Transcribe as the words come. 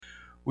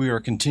We are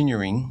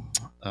continuing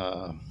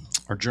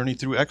our journey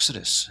through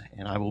Exodus,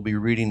 and I will be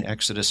reading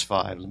Exodus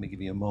 5. Let me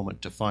give you a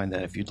moment to find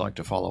that if you'd like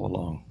to follow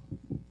along.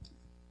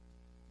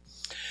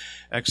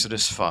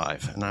 Exodus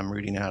 5, and I'm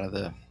reading out of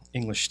the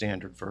English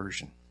Standard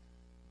Version.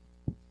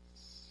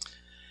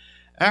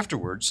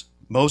 Afterwards,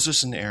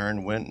 Moses and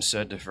Aaron went and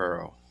said to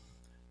Pharaoh,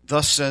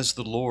 "Thus says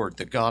the Lord,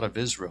 the God of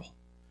Israel,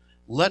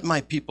 let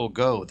my people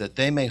go, that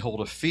they may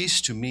hold a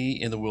feast to me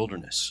in the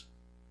wilderness."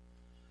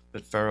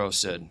 But Pharaoh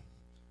said,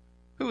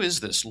 "Who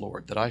is this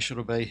Lord, that I should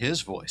obey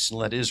his voice and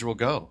let Israel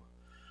go?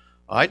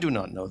 I do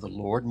not know the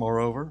Lord.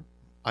 Moreover,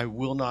 I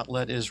will not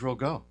let Israel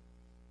go."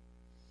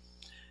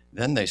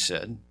 Then they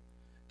said,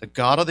 "The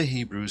God of the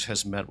Hebrews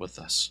has met with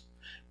us.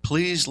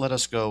 Please let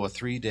us go a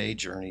 3-day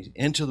journey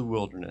into the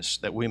wilderness,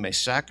 that we may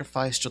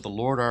sacrifice to the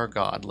Lord our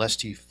God,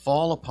 lest he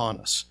fall upon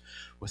us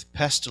with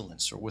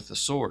pestilence or with the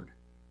sword."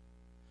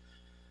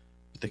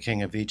 But the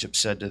king of Egypt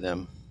said to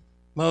them,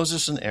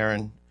 "Moses and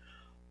Aaron,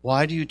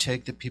 why do you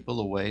take the people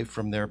away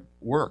from their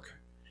work?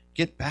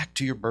 Get back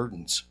to your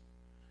burdens."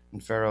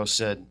 And Pharaoh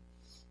said,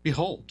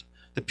 "Behold,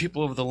 the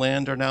people of the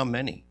land are now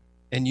many,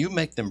 and you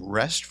make them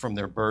rest from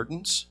their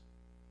burdens?"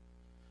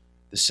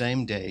 The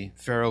same day,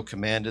 Pharaoh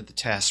commanded the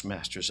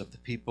taskmasters of the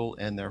people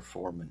and their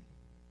foremen,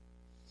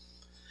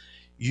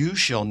 "You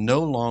shall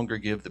no longer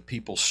give the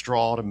people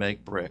straw to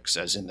make bricks,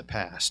 as in the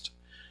past.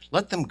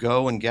 Let them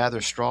go and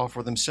gather straw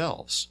for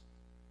themselves.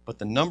 But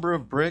the number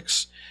of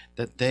bricks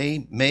that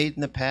they made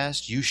in the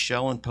past, you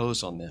shall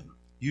impose on them.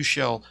 You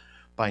shall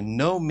by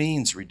no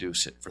means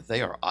reduce it, for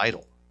they are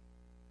idle."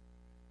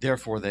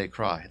 Therefore they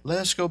cry, "Let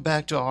us go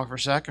back to offer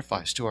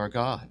sacrifice to our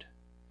God.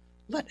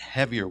 Let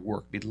heavier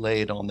work be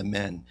laid on the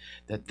men,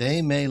 that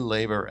they may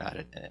labor at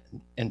it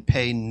and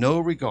pay no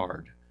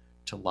regard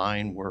to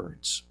lying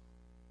words."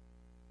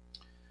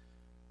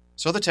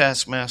 So the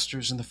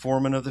taskmasters and the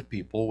foremen of the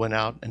people went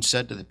out and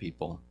said to the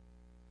people,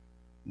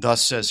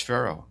 "Thus says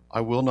Pharaoh, I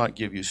will not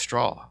give you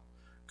straw.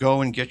 Go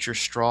and get your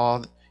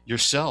straw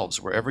yourselves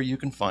wherever you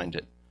can find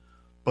it,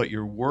 but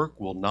your work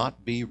will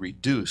not be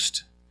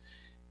reduced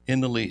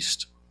in the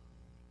least."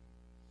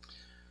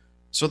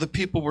 So the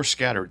people were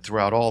scattered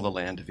throughout all the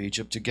land of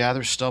Egypt to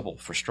gather stubble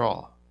for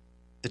straw.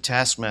 The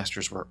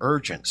taskmasters were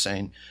urgent,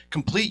 saying,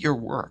 "Complete your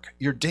work,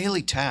 your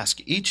daily task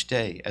each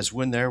day, as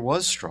when there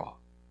was straw."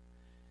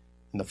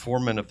 And the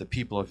foremen of the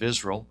people of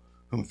Israel,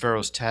 whom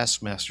Pharaoh's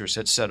taskmasters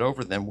had set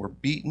over them, were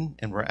beaten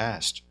and were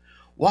asked,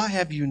 "Why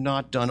have you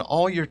not done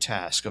all your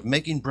task of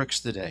making bricks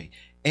today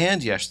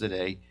and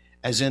yesterday,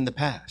 as in the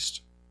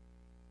past?"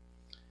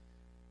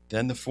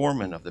 Then the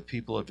foremen of the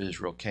people of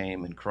Israel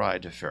came and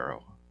cried to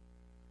Pharaoh,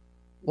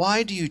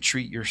 "Why do you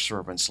treat your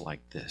servants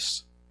like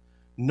this?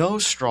 No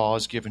straw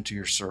is given to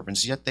your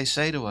servants, yet they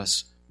say to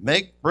us,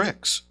 'Make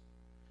bricks.'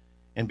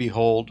 And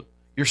behold,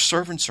 your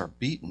servants are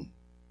beaten.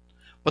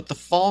 But the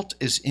fault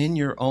is in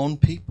your own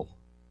people."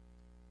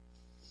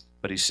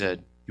 But he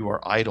said, "You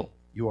are idle,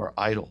 you are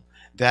idle.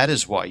 That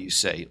is why you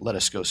say, 'Let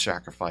us go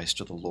sacrifice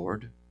to the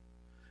Lord.'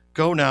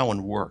 Go now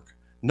and work.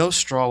 No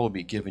straw will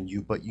be given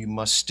you, but you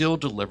must still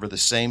deliver the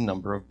same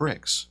number of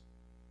bricks."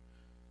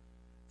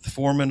 The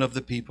foremen of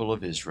the people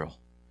of Israel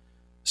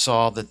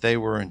saw that they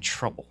were in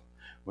trouble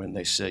when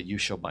they said, "You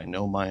shall by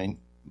no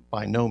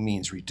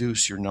means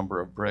reduce your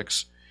number of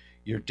bricks,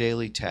 your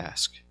daily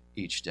task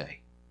each day."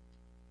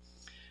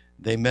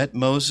 They met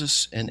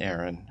Moses and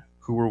Aaron,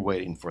 who were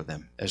waiting for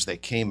them, as they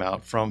came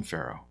out from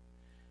Pharaoh.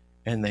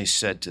 And they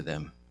said to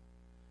them,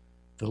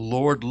 "The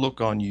Lord look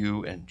on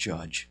you and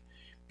judge,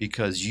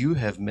 because you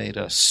have made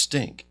us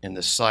stink in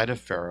the sight of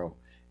Pharaoh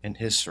and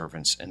his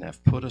servants, and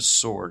have put a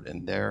sword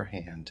in their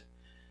hand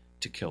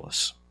to kill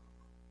us."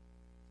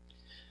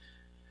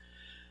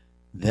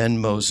 Then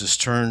Moses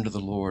turned to the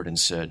Lord and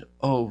said,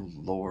 "O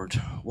Lord,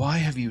 why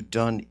have you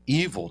done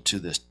evil to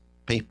this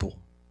people?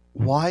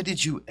 Why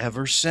did you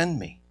ever send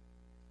me?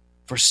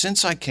 For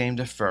since I came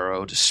to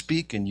Pharaoh to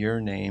speak in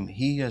your name,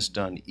 he has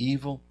done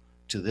evil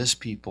to this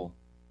people,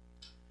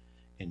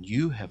 and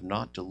you have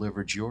not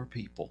delivered your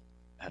people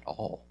at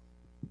all."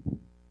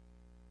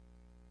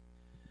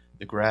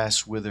 The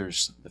grass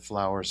withers, the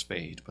flowers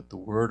fade, but the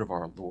word of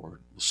our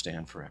Lord will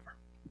stand forever.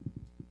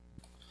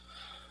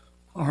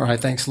 All right,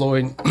 thanks,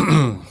 Lloyd.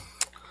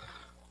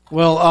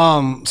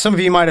 Well, some of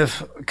you might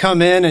have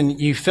come in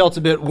and you felt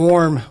a bit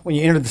warm when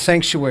you entered the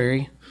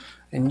sanctuary,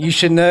 and you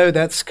should know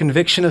that's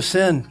conviction of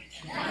sin.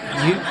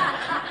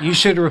 You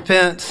should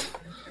repent.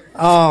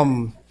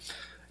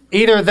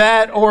 Either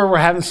that or we're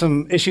having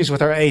some issues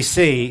with our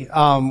AC.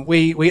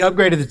 We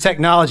upgraded the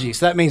technology,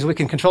 so that means we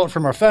can control it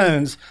from our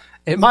phones.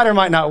 It might or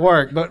might not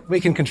work, but we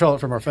can control it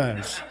from our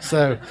phones.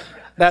 So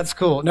that's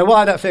cool. Now, we'll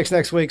have that fixed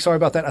next week. Sorry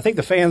about that. I think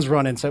the fan's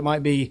running, so it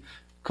might be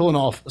cooling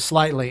off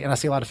slightly, and I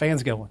see a lot of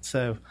fans going.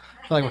 So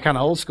I feel like we're kind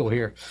of old school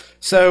here.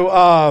 So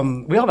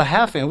we ought to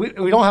have fans.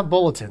 We don't have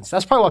bulletins.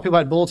 That's probably why people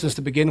had bulletins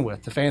to begin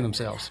with, to fan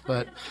themselves.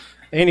 But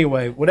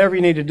anyway, whatever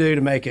you need to do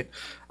to make it.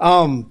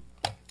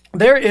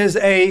 There is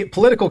a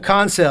political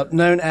concept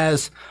known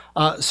as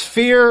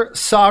sphere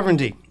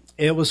sovereignty.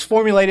 It was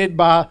formulated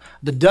by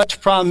the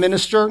Dutch Prime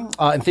Minister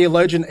and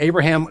theologian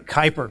Abraham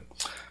Kuyper.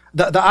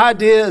 The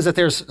idea is that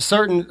there's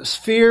certain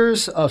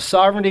spheres of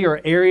sovereignty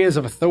or areas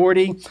of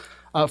authority.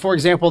 For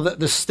example,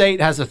 the state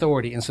has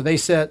authority, and so they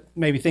set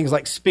maybe things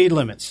like speed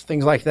limits,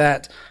 things like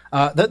that.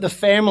 The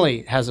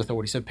family has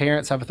authority, so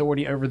parents have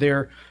authority over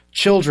their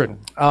children.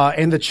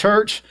 And the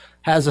church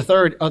has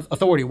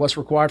authority, what's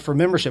required for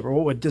membership or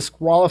what would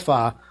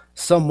disqualify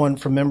someone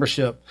from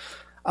membership.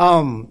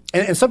 And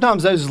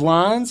sometimes those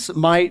lines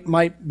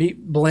might be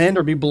blend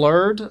or be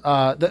blurred.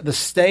 The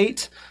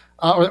state,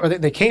 or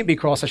they can't be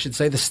crossed, I should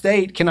say. The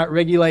state cannot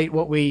regulate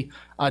what we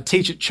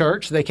teach at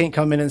church. They can't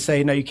come in and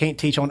say, no, you can't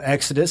teach on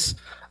Exodus.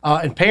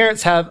 And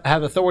parents have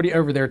authority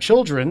over their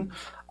children,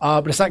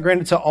 but it's not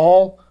granted to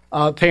all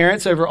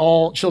parents over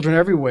all children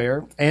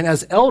everywhere. And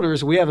as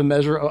elders, we have a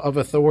measure of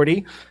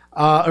authority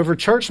over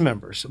church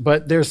members.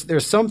 But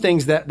there's some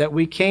things that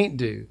we can't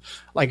do.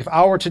 Like if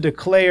I were to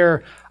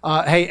declare,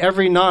 hey,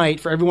 every night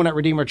for everyone at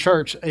Redeemer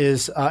Church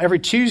is every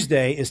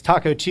Tuesday is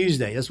Taco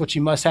Tuesday. That's what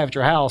you must have at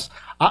your house.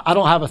 I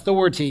don't have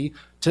authority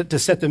to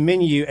set the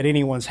menu at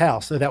anyone's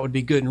house. So that would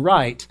be good and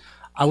right.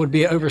 I would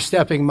be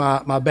overstepping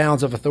my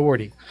bounds of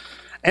authority.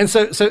 And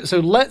so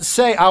let's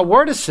say I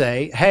were to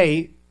say,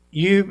 hey,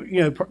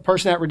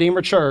 person at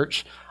Redeemer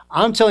Church,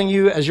 I'm telling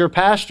you as your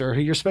pastor, who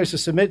you're supposed to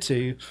submit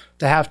to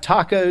have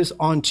tacos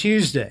on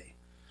Tuesday.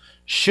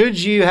 Should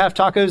you have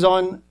tacos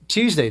on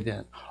Tuesday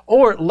then?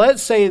 Or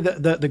let's say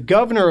the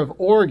governor of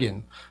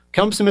Oregon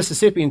comes to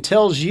Mississippi and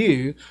tells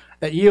you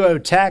that you owe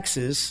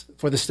taxes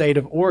for the state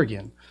of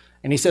Oregon.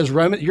 And he says,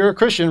 you're a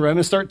Christian,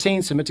 Romans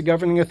 13, submit to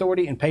governing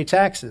authority and pay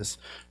taxes.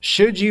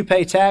 Should you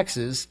pay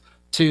taxes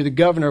to the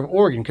governor of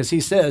Oregon? Because he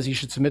says you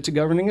should submit to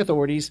governing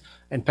authorities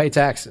and pay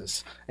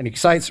taxes. And he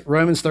cites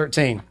Romans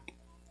 13.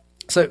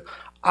 So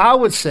I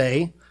would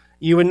say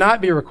you would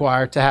not be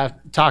required to have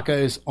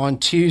tacos on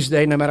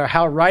Tuesday, no matter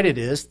how right it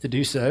is to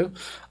do so.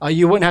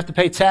 You wouldn't have to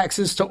pay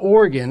taxes to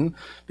Oregon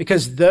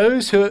because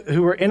those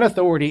who are in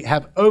authority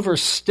have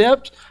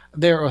overstepped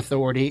their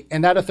authority,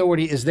 and that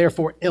authority is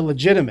therefore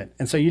illegitimate.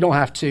 And so you don't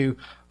have to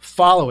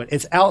follow it.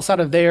 It's outside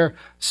of their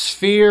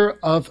sphere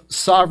of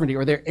sovereignty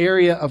or their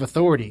area of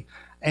authority.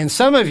 And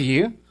some of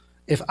you,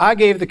 if I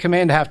gave the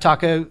command to have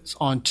tacos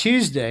on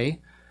Tuesday,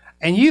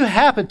 and you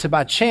happen to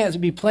by chance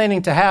be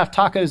planning to have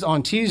tacos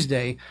on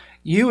Tuesday,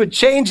 you would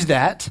change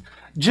that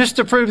just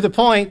to prove the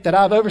point that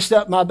I've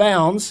overstepped my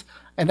bounds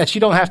and that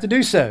you don't have to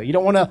do so. You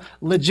don't want to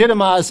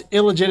legitimize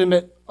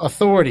illegitimate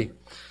authority.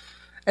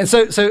 And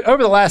so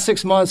over the last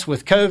 6 months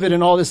with COVID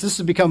and all this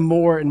has become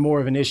more and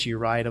more of an issue,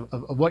 right?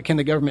 Of what can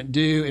the government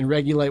do and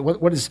regulate?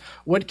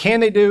 What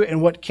can they do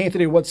and what can't they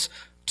do? What's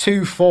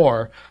too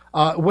far?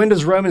 When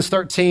does Romans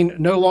 13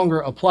 no longer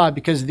apply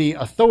because the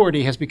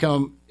authority has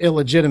become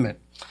illegitimate?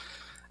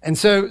 And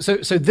so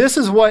this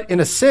is what, in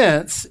a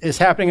sense, is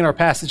happening in our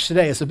passage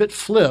today. It's a bit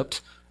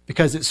flipped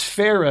because it's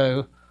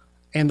Pharaoh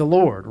and the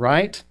Lord,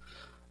 right?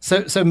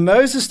 So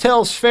Moses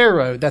tells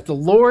Pharaoh that the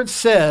Lord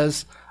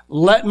says,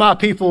 let my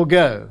people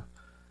go.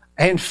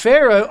 And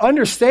Pharaoh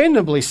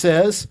understandably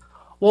says,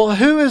 well,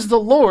 who is the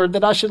Lord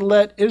that I should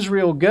let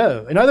Israel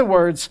go? In other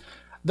words,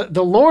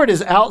 the Lord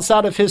is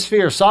outside of his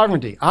sphere of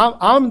sovereignty.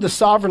 I'm the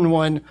sovereign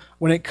one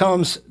when it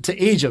comes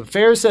to Egypt.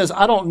 Pharaoh says,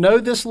 I don't know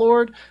this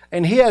Lord,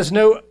 and he has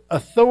no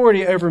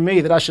authority over me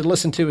that I should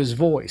listen to his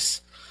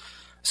voice.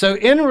 So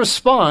in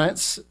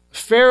response,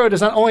 Pharaoh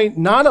does not only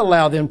not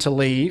allow them to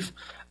leave,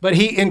 but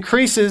he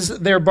increases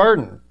their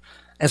burden.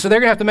 And so they're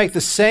going to have to make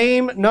the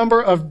same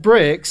number of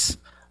bricks,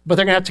 but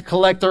they're going to have to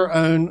collect their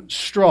own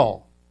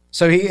straw.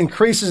 So he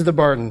increases the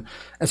burden.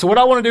 And so what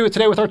I want to do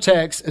today with our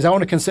text is I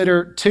want to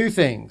consider two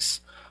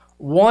things.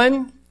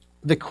 One,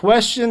 the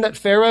question that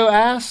Pharaoh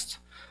asked,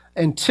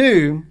 and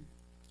two,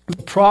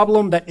 the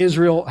problem that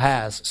Israel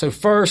has. So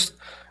first,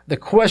 the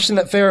question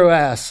that Pharaoh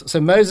asks.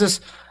 So Moses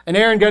and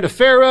Aaron go to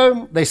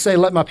Pharaoh. They say,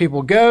 let my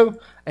people go.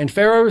 And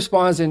Pharaoh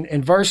responds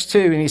in verse 2,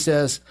 and he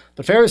says,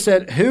 but Pharaoh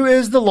said, who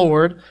is the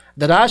Lord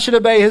that I should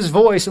obey his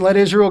voice and let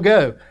Israel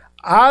go?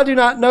 I do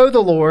not know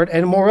the Lord,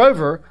 and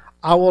moreover,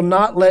 I will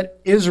not let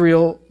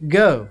Israel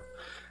go.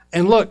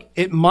 And look,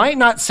 it might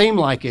not seem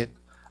like it,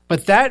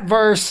 but that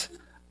verse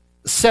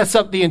sets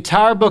up the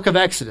entire book of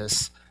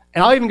Exodus.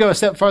 And I'll even go a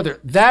step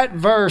further. That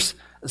verse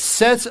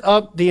sets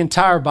up the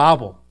entire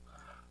Bible.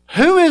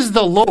 Who is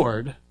the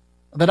Lord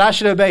that I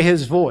should obey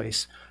his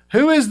voice?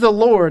 Who is the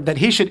Lord that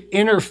he should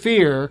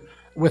interfere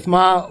with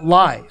my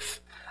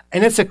life?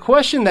 And it's a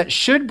question that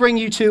should bring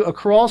you to a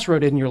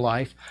crossroad in your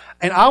life.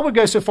 And I would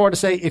go so far to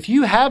say, if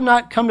you have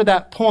not come to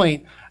that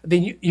point,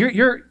 then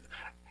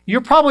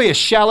you're probably a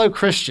shallow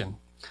Christian.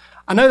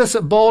 I know that's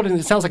bold and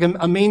it sounds like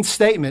a mean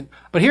statement,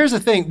 but here's the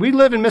thing. We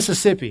live in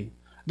Mississippi.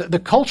 The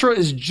culture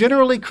is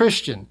generally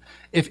Christian.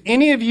 If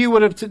any of you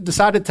would have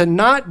decided to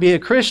not be a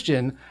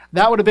Christian,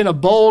 that would have been a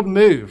bold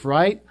move,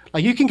 right?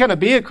 Like you can kind of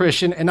be a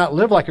Christian and not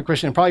live like a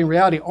Christian and probably in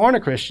reality aren't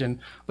a Christian,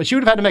 but you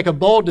would have had to make a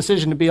bold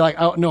decision to be like,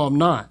 oh, no, I'm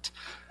not.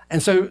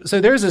 And so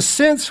there's a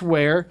sense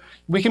where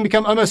we can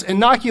become almost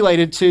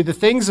inoculated to the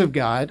things of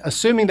God,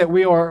 assuming that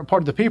we are a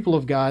part of the people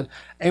of God,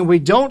 and we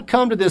don't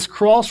come to this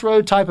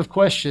crossroad type of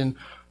question,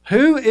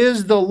 who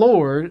is the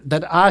Lord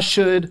that I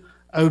should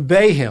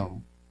obey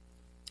him?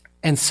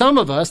 And some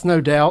of us,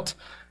 no doubt,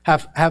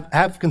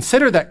 have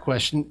considered that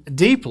question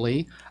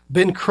deeply,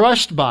 been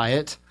crushed by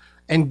it,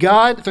 and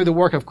God, through the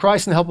work of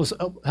Christ and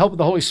the help of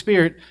the Holy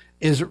Spirit,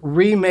 is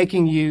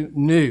remaking you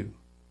new.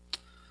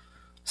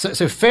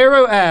 So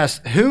Pharaoh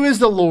asked, who is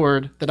the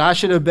Lord that I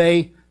should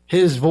obey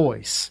his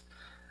voice?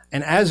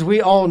 And as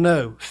we all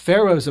know,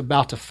 Pharaoh's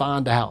about to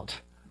find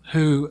out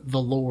who the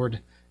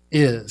Lord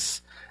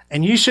is.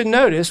 And you should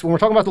notice, when we're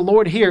talking about the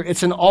Lord here,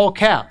 it's in all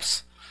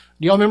caps.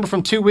 Do y'all remember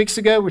from 2 weeks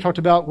ago, we talked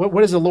about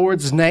what is the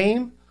Lord's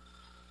name?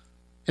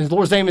 And the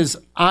Lord's name is,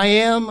 I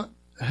am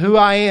who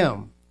I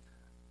am.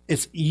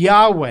 It's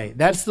Yahweh.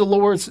 That's the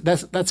Lord's,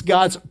 that's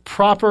God's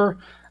proper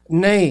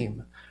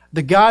name.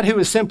 The God who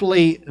is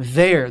simply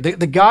there.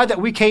 The God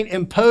that we can't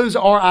impose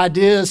our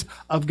ideas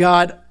of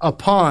God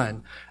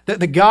upon.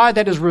 The God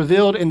that is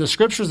revealed in the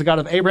scriptures, the God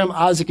of Abraham,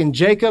 Isaac, and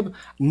Jacob,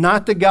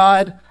 not the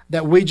God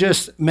that we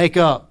just make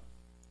up.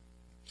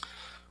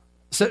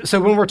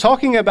 So when we're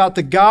talking about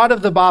the God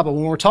of the Bible,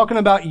 when we're talking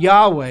about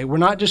Yahweh, we're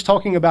not just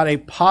talking about a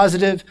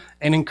positive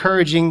and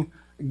encouraging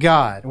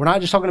God. We're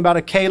not just talking about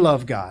a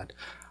K-Love God.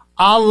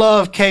 I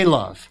love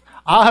K-Love.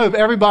 I hope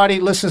everybody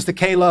listens to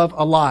K-Love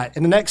a lot.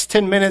 In the next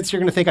 10 minutes, you're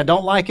going to think I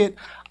don't like it.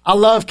 I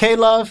love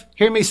K-Love.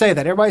 Hear me say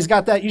that. Everybody's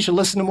got that. You should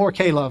listen to more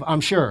K-Love,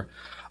 I'm sure.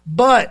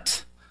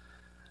 But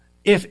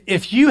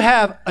if you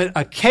have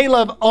a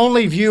K-Love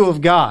only view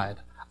of God,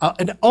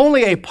 and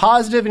only a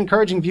positive,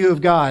 encouraging view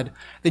of God,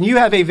 then you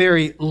have a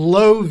very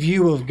low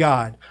view of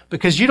God,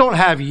 because you don't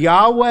have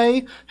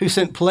Yahweh who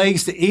sent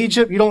plagues to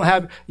Egypt. You don't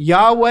have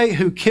Yahweh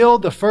who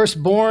killed the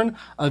firstborn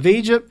of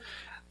Egypt.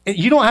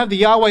 You don't have the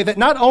Yahweh that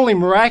not only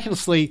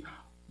miraculously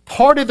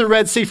parted the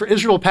Red Sea for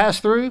Israel to pass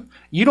through,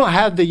 you don't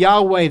have the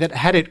Yahweh that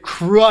had it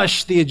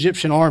crush the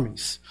Egyptian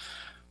armies.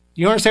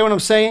 You understand what I'm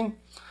saying?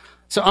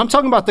 So I'm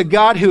talking about the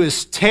God who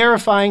is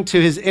terrifying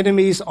to his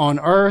enemies on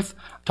earth.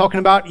 I'm talking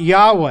about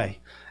Yahweh.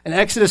 In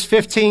Exodus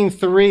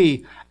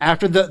 15:3,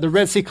 after the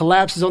Red Sea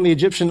collapses on the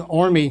Egyptian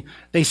army,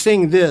 they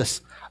sing this: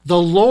 the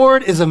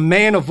Lord is a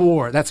man of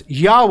war. That's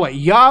Yahweh.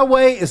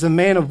 Yahweh is a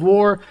man of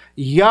war.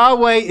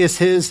 Yahweh is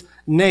his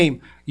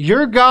name.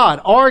 Your God,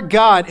 our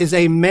God, is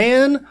a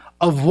man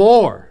of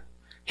war.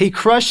 He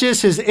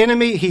crushes his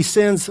enemy. He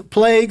sends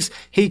plagues.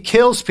 He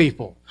kills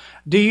people.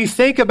 Do you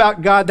think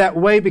about God that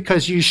way?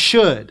 Because you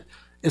should.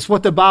 It's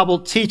what the Bible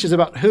teaches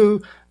about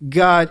who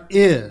God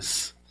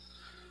is.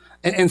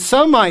 And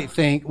some might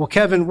think, well,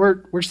 Kevin,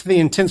 we're to the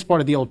intense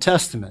part of the Old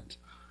Testament.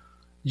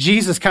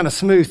 Jesus kind of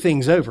smoothed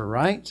things over,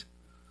 right?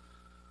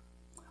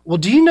 Well,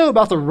 do you know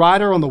about the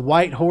rider on the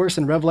white horse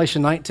in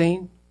Revelation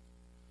 19?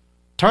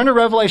 Turn to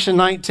Revelation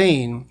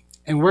 19,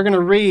 and we're going to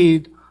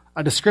read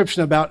a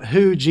description about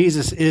who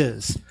Jesus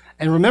is.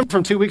 And remember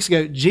from 2 weeks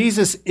ago,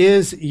 Jesus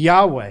is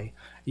Yahweh.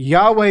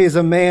 Yahweh is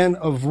a man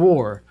of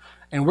war.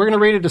 And we're going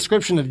to read a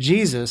description of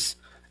Jesus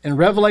in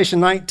Revelation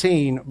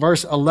 19,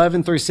 verse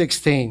 11 through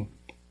 16.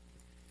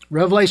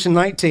 Revelation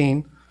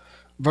 19,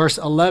 verse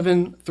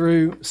 11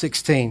 through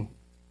 16.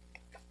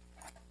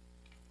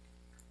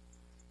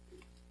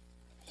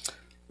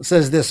 It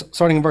says this,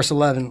 starting in verse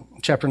 11,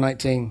 chapter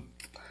 19.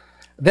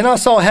 Then I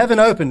saw heaven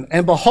open,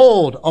 and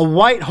behold, a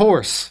white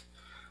horse.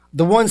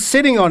 The one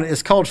sitting on it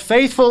is called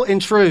Faithful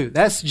and True.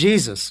 That's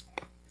Jesus.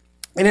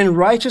 And in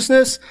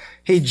righteousness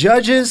he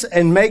judges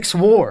and makes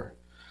war.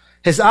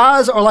 His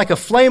eyes are like a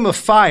flame of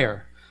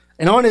fire,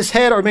 and on his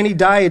head are many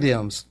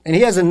diadems. And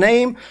he has a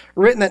name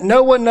written that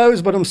no one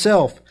knows but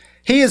himself.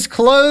 He is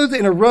clothed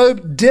in a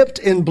robe dipped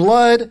in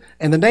blood,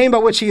 and the name by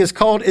which he is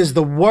called is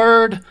the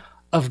Word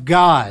of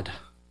God.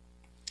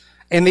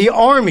 And the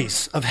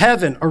armies of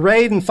heaven,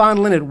 arrayed in fine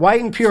linen,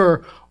 white and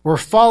pure, were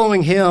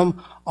following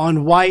him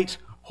on white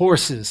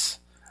horses.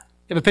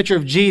 You have a picture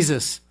of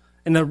Jesus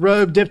in a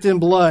robe dipped in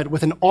blood,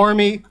 with an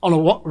army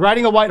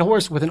riding a white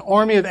horse, with an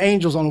army of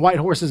angels on white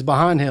horses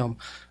behind him.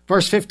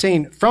 Verse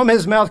 15, from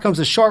his mouth comes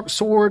a sharp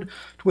sword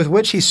with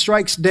which he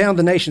strikes down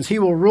the nations. He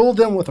will rule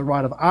them with a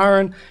rod of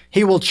iron.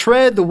 He will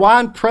tread the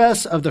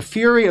winepress of the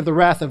fury of the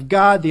wrath of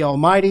God, the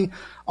Almighty.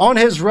 On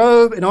his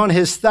robe and on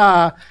his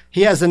thigh,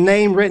 he has a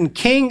name written,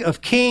 King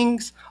of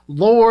Kings,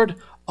 Lord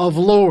of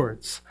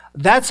Lords.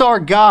 That's our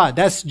God.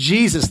 That's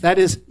Jesus. That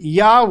is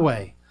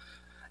Yahweh.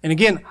 And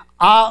again,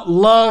 I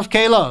love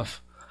K-Love.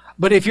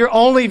 But if your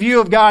only view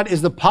of God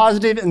is the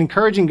positive and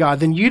encouraging God,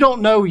 then you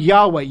don't know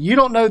Yahweh. You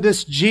don't know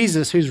this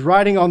Jesus who's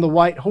riding on the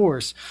white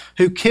horse,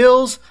 who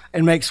kills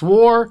and makes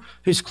war,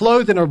 who's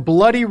clothed in a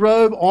bloody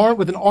robe, armed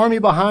with an army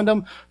behind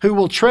him, who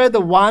will tread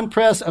the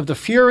winepress of the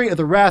fury of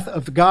the wrath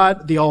of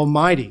God the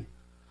Almighty.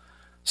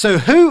 So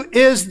who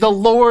is the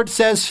Lord,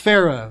 says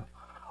Pharaoh?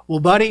 Well,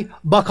 buddy,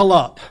 buckle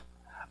up.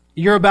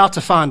 You're about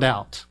to find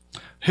out.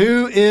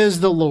 Who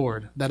is the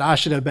Lord that I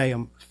should obey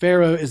him?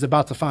 Pharaoh is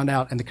about to find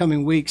out. In the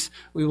coming weeks,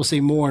 we will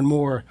see more and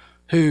more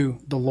who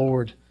the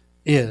Lord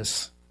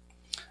is.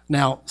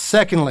 Now,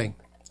 secondly,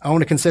 I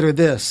want to consider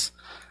this,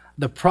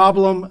 the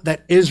problem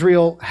that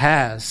Israel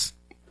has.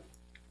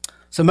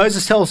 So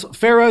Moses tells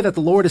Pharaoh that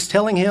the Lord is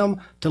telling him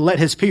to let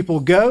his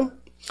people go.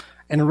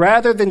 And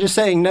rather than just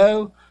saying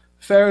no,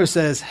 Pharaoh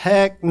says,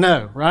 heck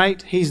no,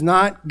 right? He's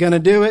not going to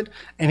do it,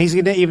 and he's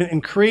going to even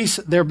increase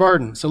their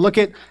burden. So look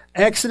at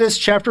Exodus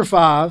chapter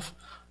 5,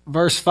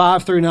 verse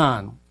 5 through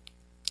 9.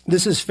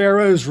 This is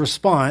Pharaoh's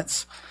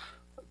response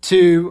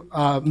to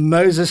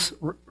Moses'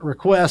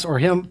 request, or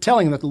him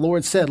telling him that the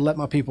Lord said, let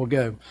my people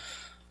go.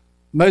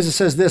 Moses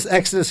says this,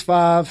 Exodus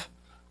 5,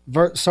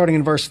 starting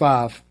in verse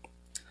 5.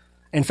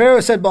 And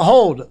Pharaoh said,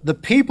 behold, the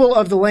people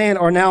of the land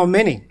are now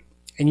many,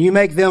 and you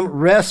make them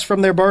rest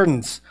from their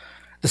burdens.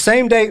 The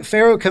same day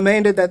Pharaoh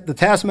commanded that the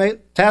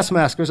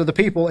taskmasters of the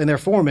people and their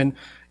foremen,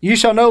 you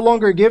shall no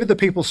longer give the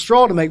people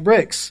straw to make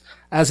bricks,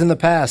 as in the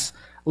past.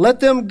 Let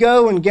them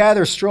go and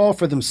gather straw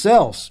for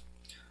themselves.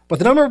 But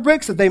the number of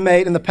bricks that they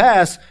made in the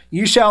past,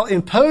 you shall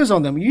impose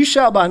on them. You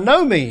shall by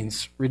no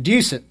means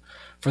reduce it,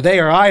 for they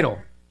are idle.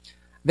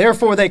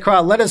 Therefore they cry,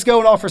 let us go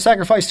and offer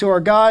sacrifice to our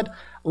God.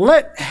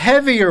 Let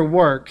heavier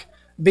work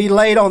be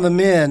laid on the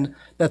men,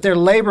 that their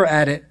labor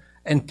at it,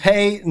 and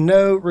pay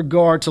no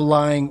regard to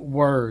lying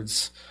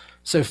words.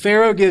 So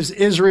Pharaoh gives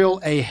Israel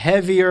a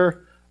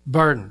heavier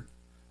burden.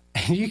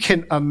 And you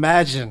can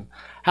imagine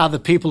how the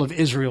people of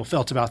Israel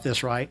felt about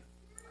this, right?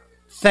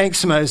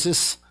 Thanks,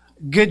 Moses.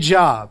 Good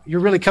job. You're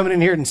really coming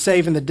in here and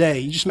saving the day.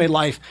 You just made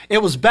life,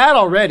 it was bad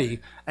already,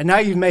 and now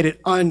you've made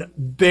it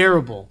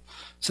unbearable.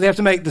 So they have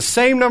to make the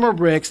same number of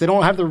bricks. They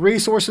don't have the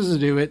resources to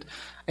do it,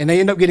 and they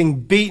end up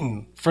getting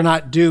beaten for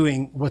not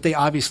doing what they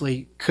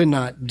obviously could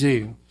not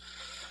do.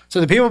 So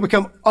the people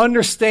become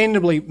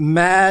understandably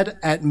mad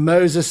at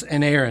Moses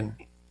and Aaron.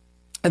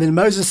 And then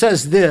Moses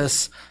says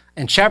this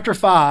in chapter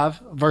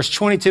 5, verse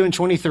 22 and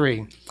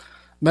 23.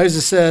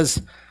 Moses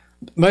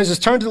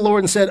turned to the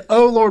Lord and said,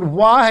 O Lord,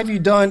 why have you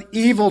done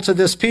evil to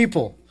this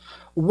people?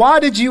 Why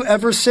did you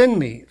ever send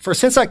me? For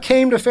since I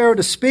came to Pharaoh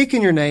to speak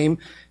in your name,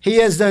 he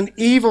has done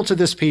evil to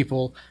this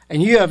people,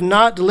 and you have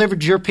not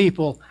delivered your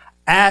people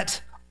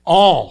at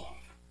all.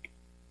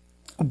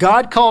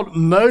 God called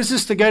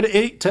Moses to go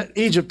to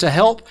Egypt to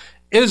help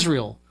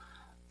Israel.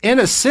 In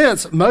a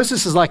sense,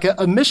 Moses is like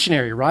a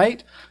missionary,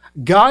 right?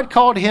 God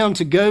called him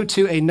to go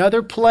to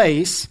another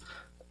place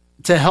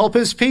to help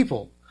his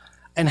people.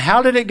 And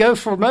how did it go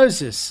for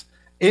Moses?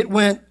 It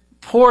went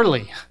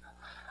poorly.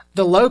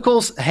 The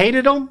locals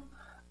hated him,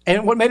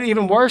 and what made it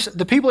even worse,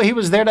 the people he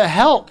was there to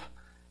help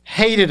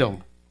hated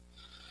him.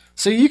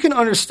 So you can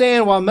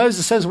understand why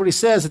Moses says what he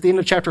says at the end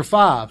of chapter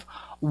 5.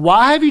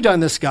 Why have you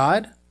done this,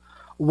 God?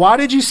 Why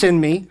did you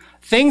send me?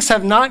 Things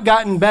have not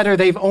gotten better.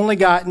 They've only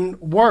gotten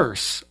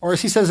worse. Or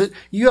as he says it,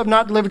 you have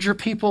not delivered your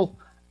people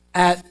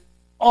at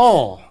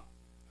all.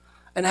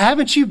 And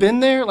haven't you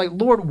been there? Like,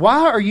 Lord,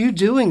 why are you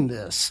doing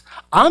this?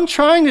 I'm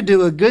trying to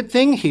do a good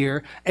thing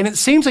here, and it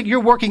seems like you're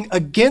working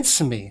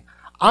against me.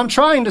 I'm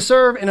trying to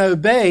serve and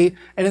obey,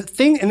 and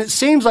it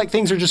seems like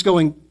things are just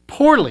going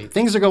poorly.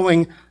 Things are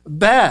going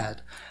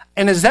bad.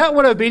 And is that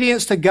what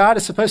obedience to God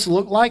is supposed to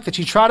look like? That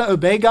you try to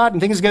obey God and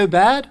things go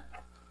bad?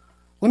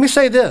 Let me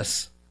say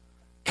this,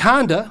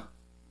 kinda.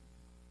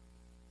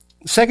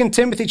 2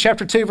 Timothy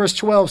chapter 2, verse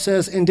 12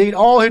 says, indeed,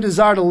 all who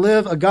desire to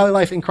live a godly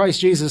life in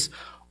Christ Jesus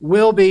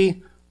will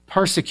be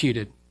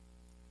persecuted.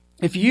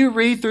 If you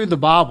read through the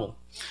Bible,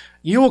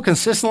 you will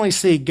consistently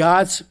see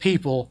God's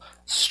people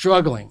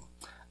struggling.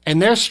 And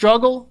their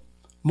struggle,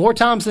 more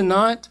times than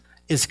not,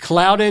 is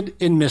clouded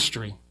in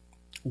mystery.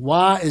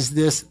 Why is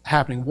this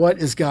happening? What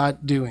is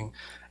God doing?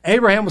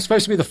 Abraham was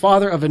supposed to be the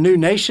father of a new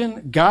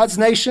nation, God's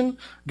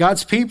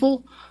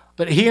people,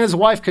 but he and his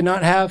wife could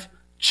not have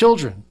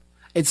children.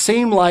 It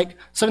seemed like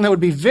something that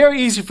would be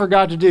very easy for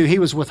God to do, he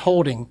was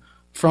withholding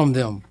from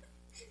them.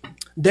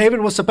 David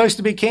was supposed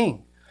to be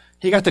king.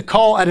 He got the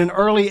call at an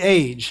early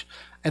age,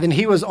 and then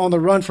he was on the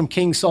run from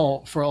King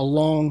Saul for a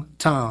long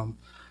time.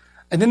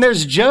 And then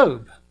there's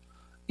Job.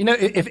 You know,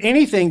 if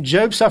anything,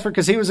 Job suffered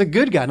because he was a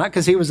good guy, not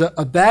because he was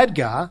a bad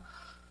guy.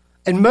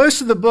 And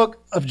most of the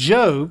book of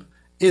Job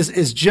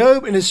is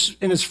Job and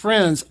his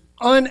friends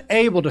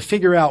unable to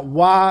figure out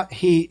why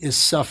he is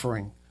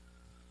suffering.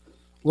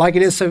 Like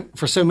it is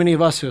for so many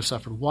of us who have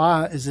suffered.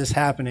 Why is this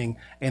happening?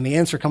 And the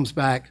answer comes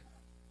back,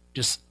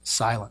 just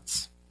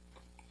silence.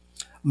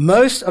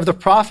 Most of the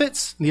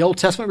prophets in the Old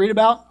Testament read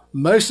about,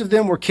 most of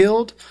them were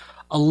killed.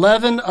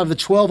 11 of the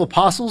 12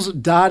 apostles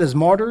died as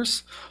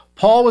martyrs.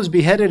 Paul was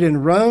beheaded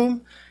in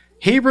Rome.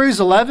 Hebrews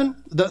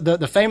 11,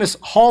 the famous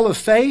Hall of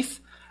Faith,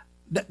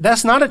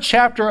 that's not a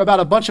chapter about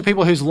a bunch of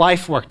people whose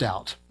life worked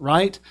out,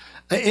 right?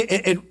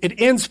 It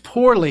ends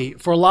poorly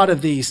for a lot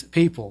of these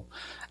people.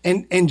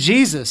 And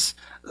Jesus,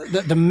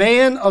 the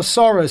man of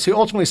sorrows who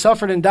ultimately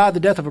suffered and died the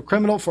death of a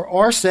criminal for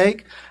our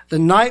sake, the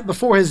night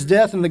before his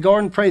death in the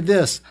garden prayed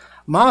this,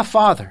 my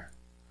Father,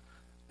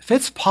 if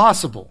it's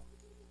possible,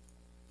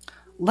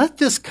 let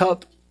this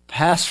cup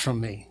pass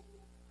from me.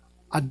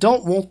 I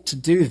don't want to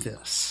do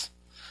this.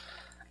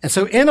 And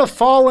so in a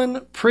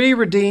fallen,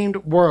 pre-redeemed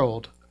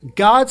world,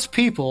 God's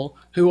people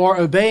who are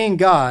obeying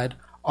God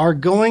are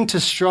going to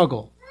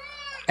struggle.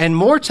 And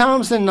more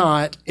times than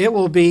not, it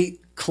will be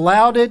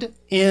clouded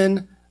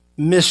in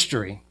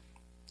mystery.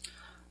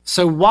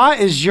 So why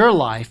is your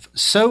life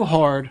so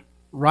hard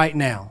right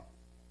now?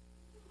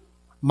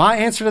 My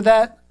answer to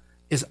that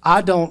is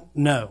I don't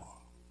know.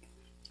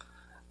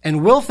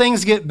 And will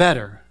things get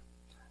better?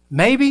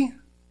 Maybe,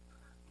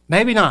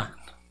 maybe not.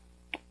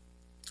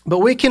 But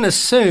we can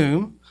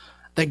assume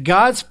that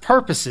God's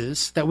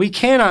purposes that we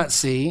cannot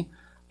see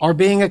are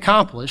being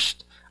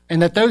accomplished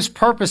and that those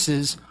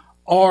purposes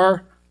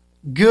are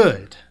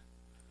good.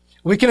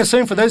 We can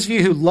assume for those of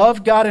you who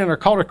love God and are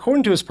called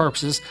according to his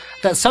purposes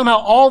that somehow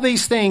all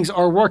these things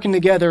are working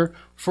together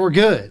for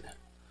good.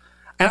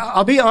 And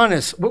I'll be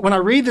honest, when I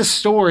read this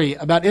story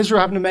about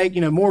Israel having to make,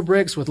 more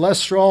bricks with less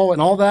straw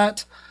and all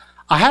that,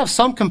 I have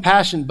some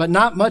compassion, but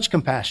not much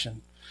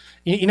compassion.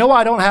 You know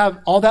why I don't have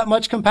all that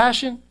much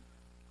compassion?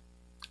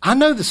 I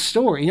know the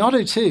story, and y'all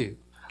do too.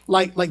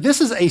 Like this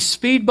is a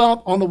speed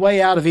bump on the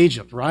way out of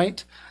Egypt,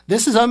 right?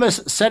 This is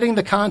almost setting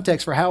the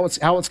context for how it's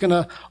going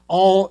to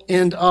all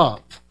end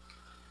up.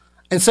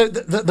 And so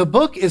the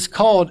book is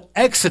called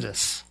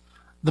Exodus.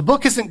 The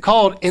book isn't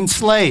called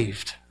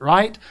Enslaved,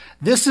 right?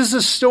 This is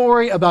a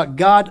story about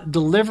God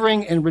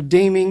delivering and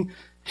redeeming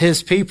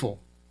his people.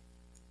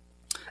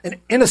 And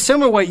in a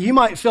similar way, you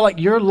might feel like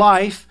your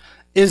life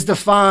is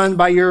defined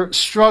by your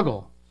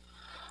struggle.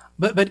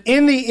 But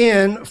in the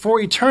end,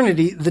 for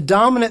eternity, the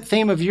dominant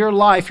theme of your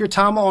life, your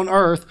time on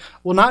earth,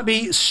 will not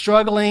be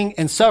struggling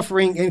and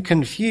suffering and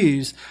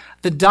confused.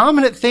 The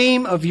dominant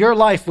theme of your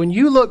life, when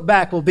you look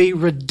back, will be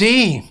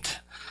redeemed.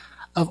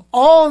 Of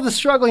all the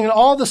struggling and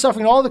all the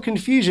suffering, all the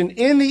confusion,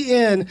 in the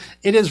end,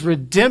 it is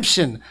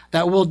redemption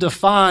that will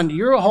define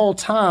your whole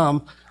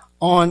time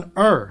on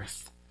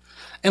earth.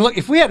 And look,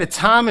 if we had a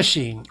time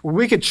machine where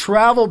we could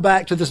travel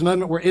back to this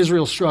moment where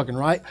Israel's struggling,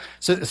 right?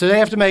 So they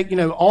have to make,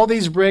 all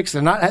these bricks.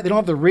 They don't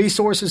have the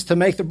resources to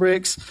make the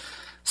bricks.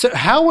 So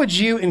how would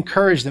you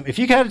encourage them? If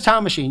you had a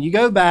time machine, you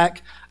go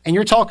back and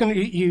you're talking,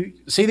 you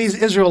see these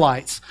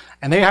Israelites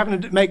and they're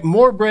having to make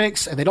more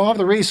bricks and they don't have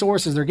the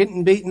resources. They're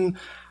getting beaten.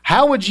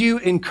 How would you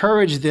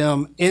encourage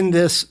them in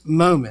this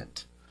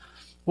moment?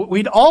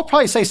 We'd all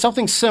probably say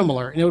something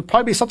similar, and it would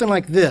probably be something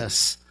like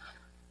this.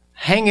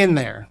 Hang in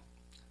there.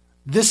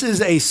 This is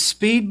a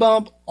speed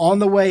bump on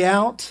the way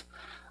out.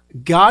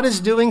 God is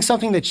doing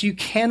something that you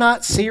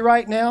cannot see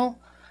right now,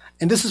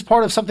 and this is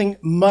part of something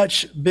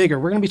much bigger.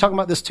 We're going to be talking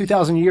about this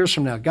 2,000 years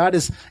from now. God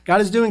is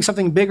doing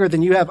something bigger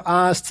than you have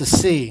eyes to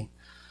see.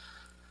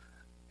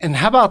 And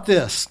how about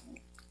this?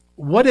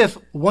 What if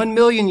 1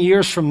 million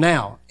years from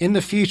now, in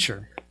the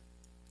future,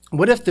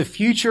 what if the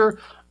future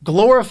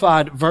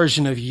glorified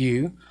version of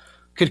you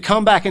could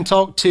come back and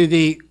talk to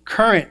the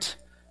current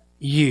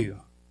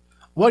you?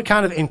 What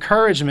kind of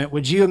encouragement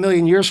would you 1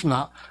 million years from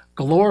now,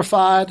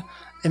 glorified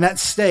in that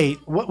state,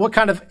 what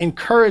kind of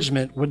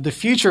encouragement would the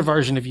future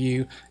version of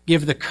you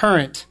give the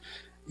current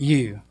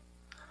you?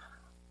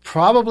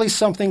 Probably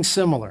something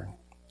similar.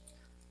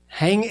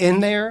 Hang in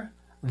there.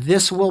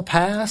 This will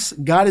pass.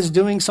 God is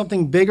doing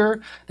something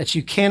bigger that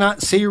you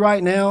cannot see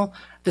right now.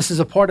 This is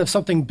a part of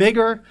something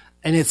bigger,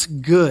 and it's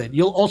good.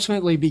 You'll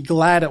ultimately be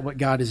glad at what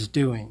God is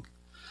doing.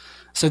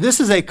 So this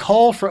is a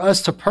call for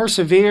us to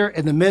persevere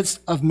in the midst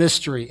of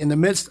mystery, in the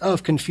midst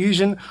of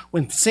confusion,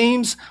 when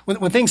things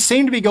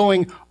seem to be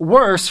going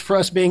worse, for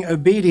us being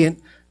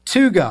obedient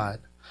to God.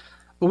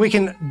 But we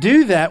can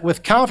do that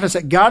with confidence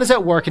that God is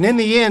at work, and in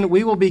the end,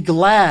 we will be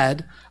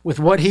glad with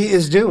what he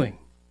is doing.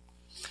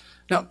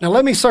 Now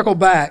let me circle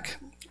back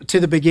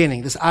to the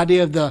beginning, this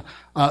idea of the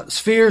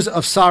spheres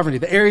of sovereignty,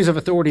 the areas of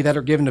authority that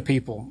are given to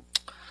people.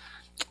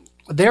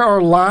 There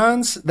are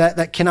lines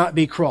that cannot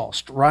be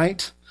crossed,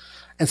 right?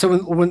 And so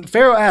when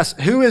Pharaoh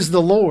asks, who is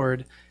the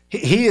Lord,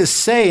 he is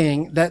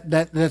saying that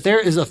there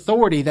is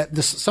authority, that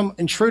some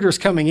intruders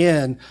coming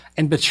in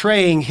and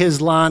betraying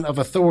his line of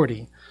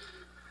authority.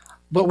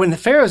 But when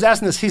Pharaoh is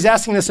asking this, he's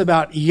asking this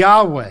about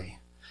Yahweh.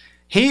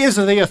 He is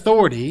the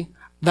authority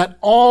that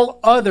all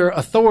other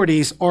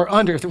authorities are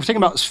under. If we're talking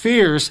about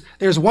spheres,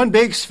 there's one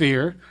big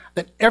sphere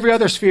that every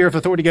other sphere of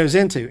authority goes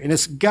into, and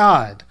it's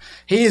God.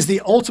 He is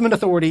the ultimate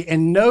authority,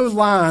 and no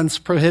lines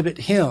prohibit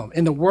him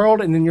in the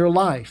world and in your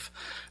life.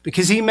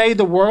 Because he made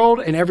the world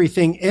and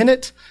everything in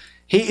it,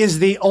 he is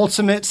the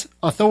ultimate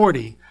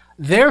authority.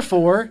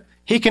 Therefore,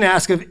 he can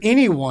ask of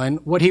anyone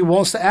what he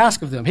wants to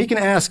ask of them. He can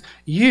ask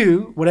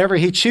you whatever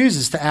he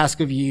chooses to ask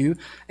of you,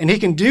 and he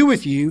can do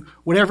with you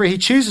whatever he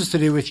chooses to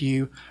do with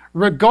you,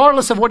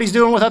 regardless of what he's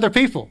doing with other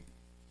people.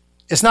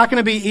 It's not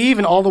going to be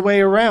even all the way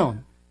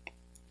around.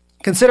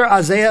 Consider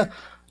Isaiah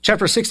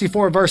chapter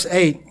 64, verse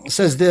 8. It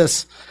says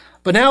this,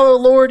 "But now, O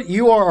Lord,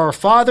 you are our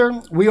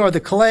Father, we are the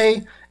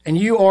clay, and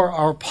you are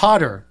our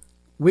potter.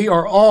 We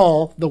are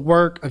all the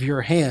work of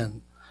your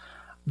hand."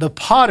 The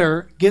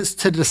potter gets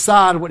to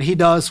decide what he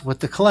does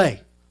with the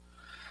clay.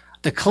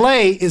 The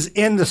clay is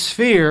in the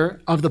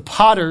sphere of the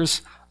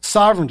potter's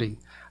sovereignty.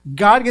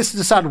 God gets to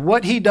decide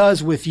what he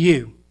does with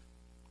you.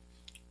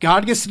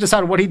 God gets to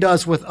decide what he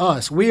does with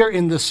us. We are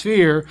in the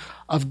sphere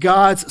of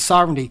God's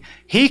sovereignty.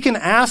 He can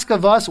ask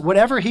of us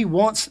whatever he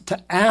wants to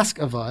ask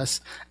of us,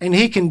 and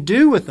he can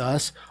do with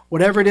us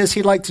whatever it is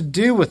he'd like to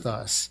do with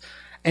us.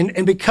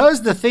 And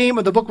because the theme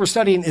of the book we're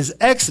studying is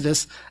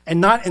Exodus and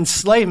not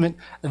enslavement,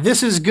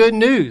 this is good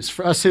news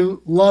for us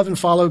who love and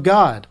follow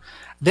God.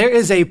 There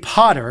is a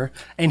potter,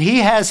 and he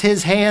has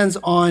his hands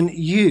on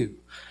you.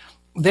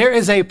 There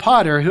is a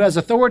potter who has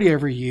authority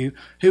over you,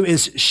 who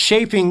is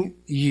shaping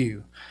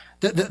you.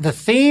 The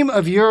theme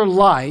of your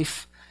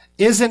life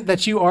isn't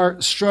that you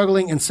are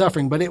struggling and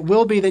suffering, but it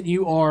will be that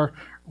you are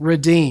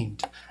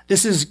redeemed.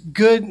 This is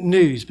good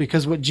news,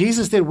 because what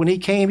Jesus did when he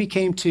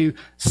came to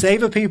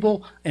save a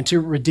people and to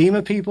redeem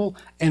a people.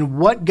 And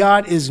what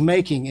God is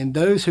making in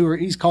those who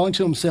he's calling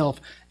to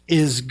himself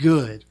is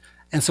good.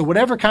 And so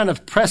whatever kind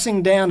of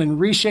pressing down and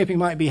reshaping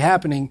might be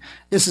happening,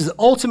 this is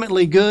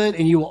ultimately good,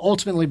 and you will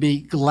ultimately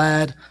be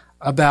glad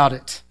about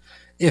it.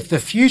 If the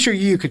future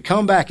you could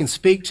come back and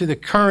speak to the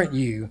current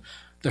you,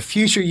 the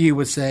future you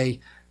would say,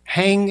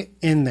 hang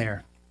in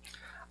there.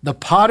 The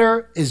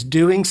potter is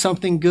doing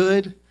something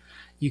good.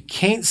 You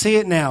can't see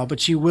it now,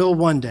 but you will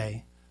one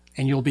day,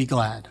 and you'll be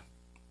glad.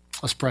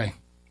 Let's pray.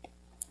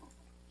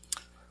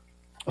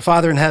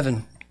 Father in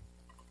heaven,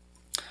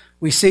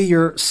 we see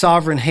your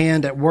sovereign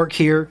hand at work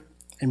here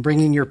in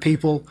bringing your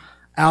people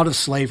out of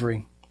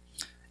slavery.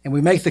 And we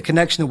make the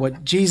connection of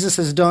what Jesus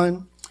has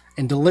done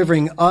in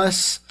delivering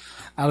us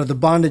out of the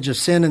bondage of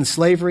sin and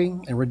slavery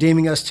and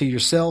redeeming us to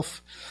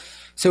yourself.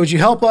 So would you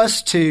help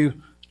us to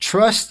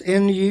trust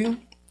in you?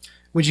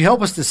 Would you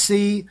help us to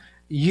see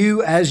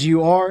you as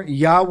you are,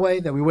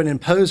 Yahweh, that we wouldn't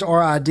impose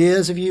our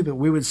ideas of you, but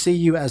we would see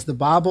you as the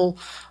Bible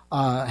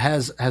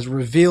has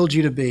revealed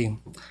you to be.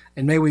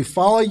 And may we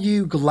follow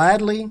you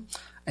gladly.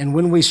 And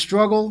when we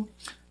struggle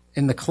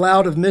in the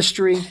cloud of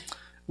mystery,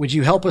 would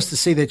you help us to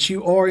see that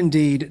you are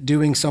indeed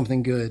doing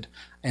something good,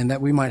 and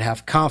that we might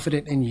have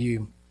confidence in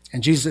you.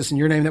 And Jesus, in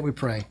your name that we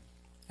pray.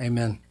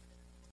 Amen.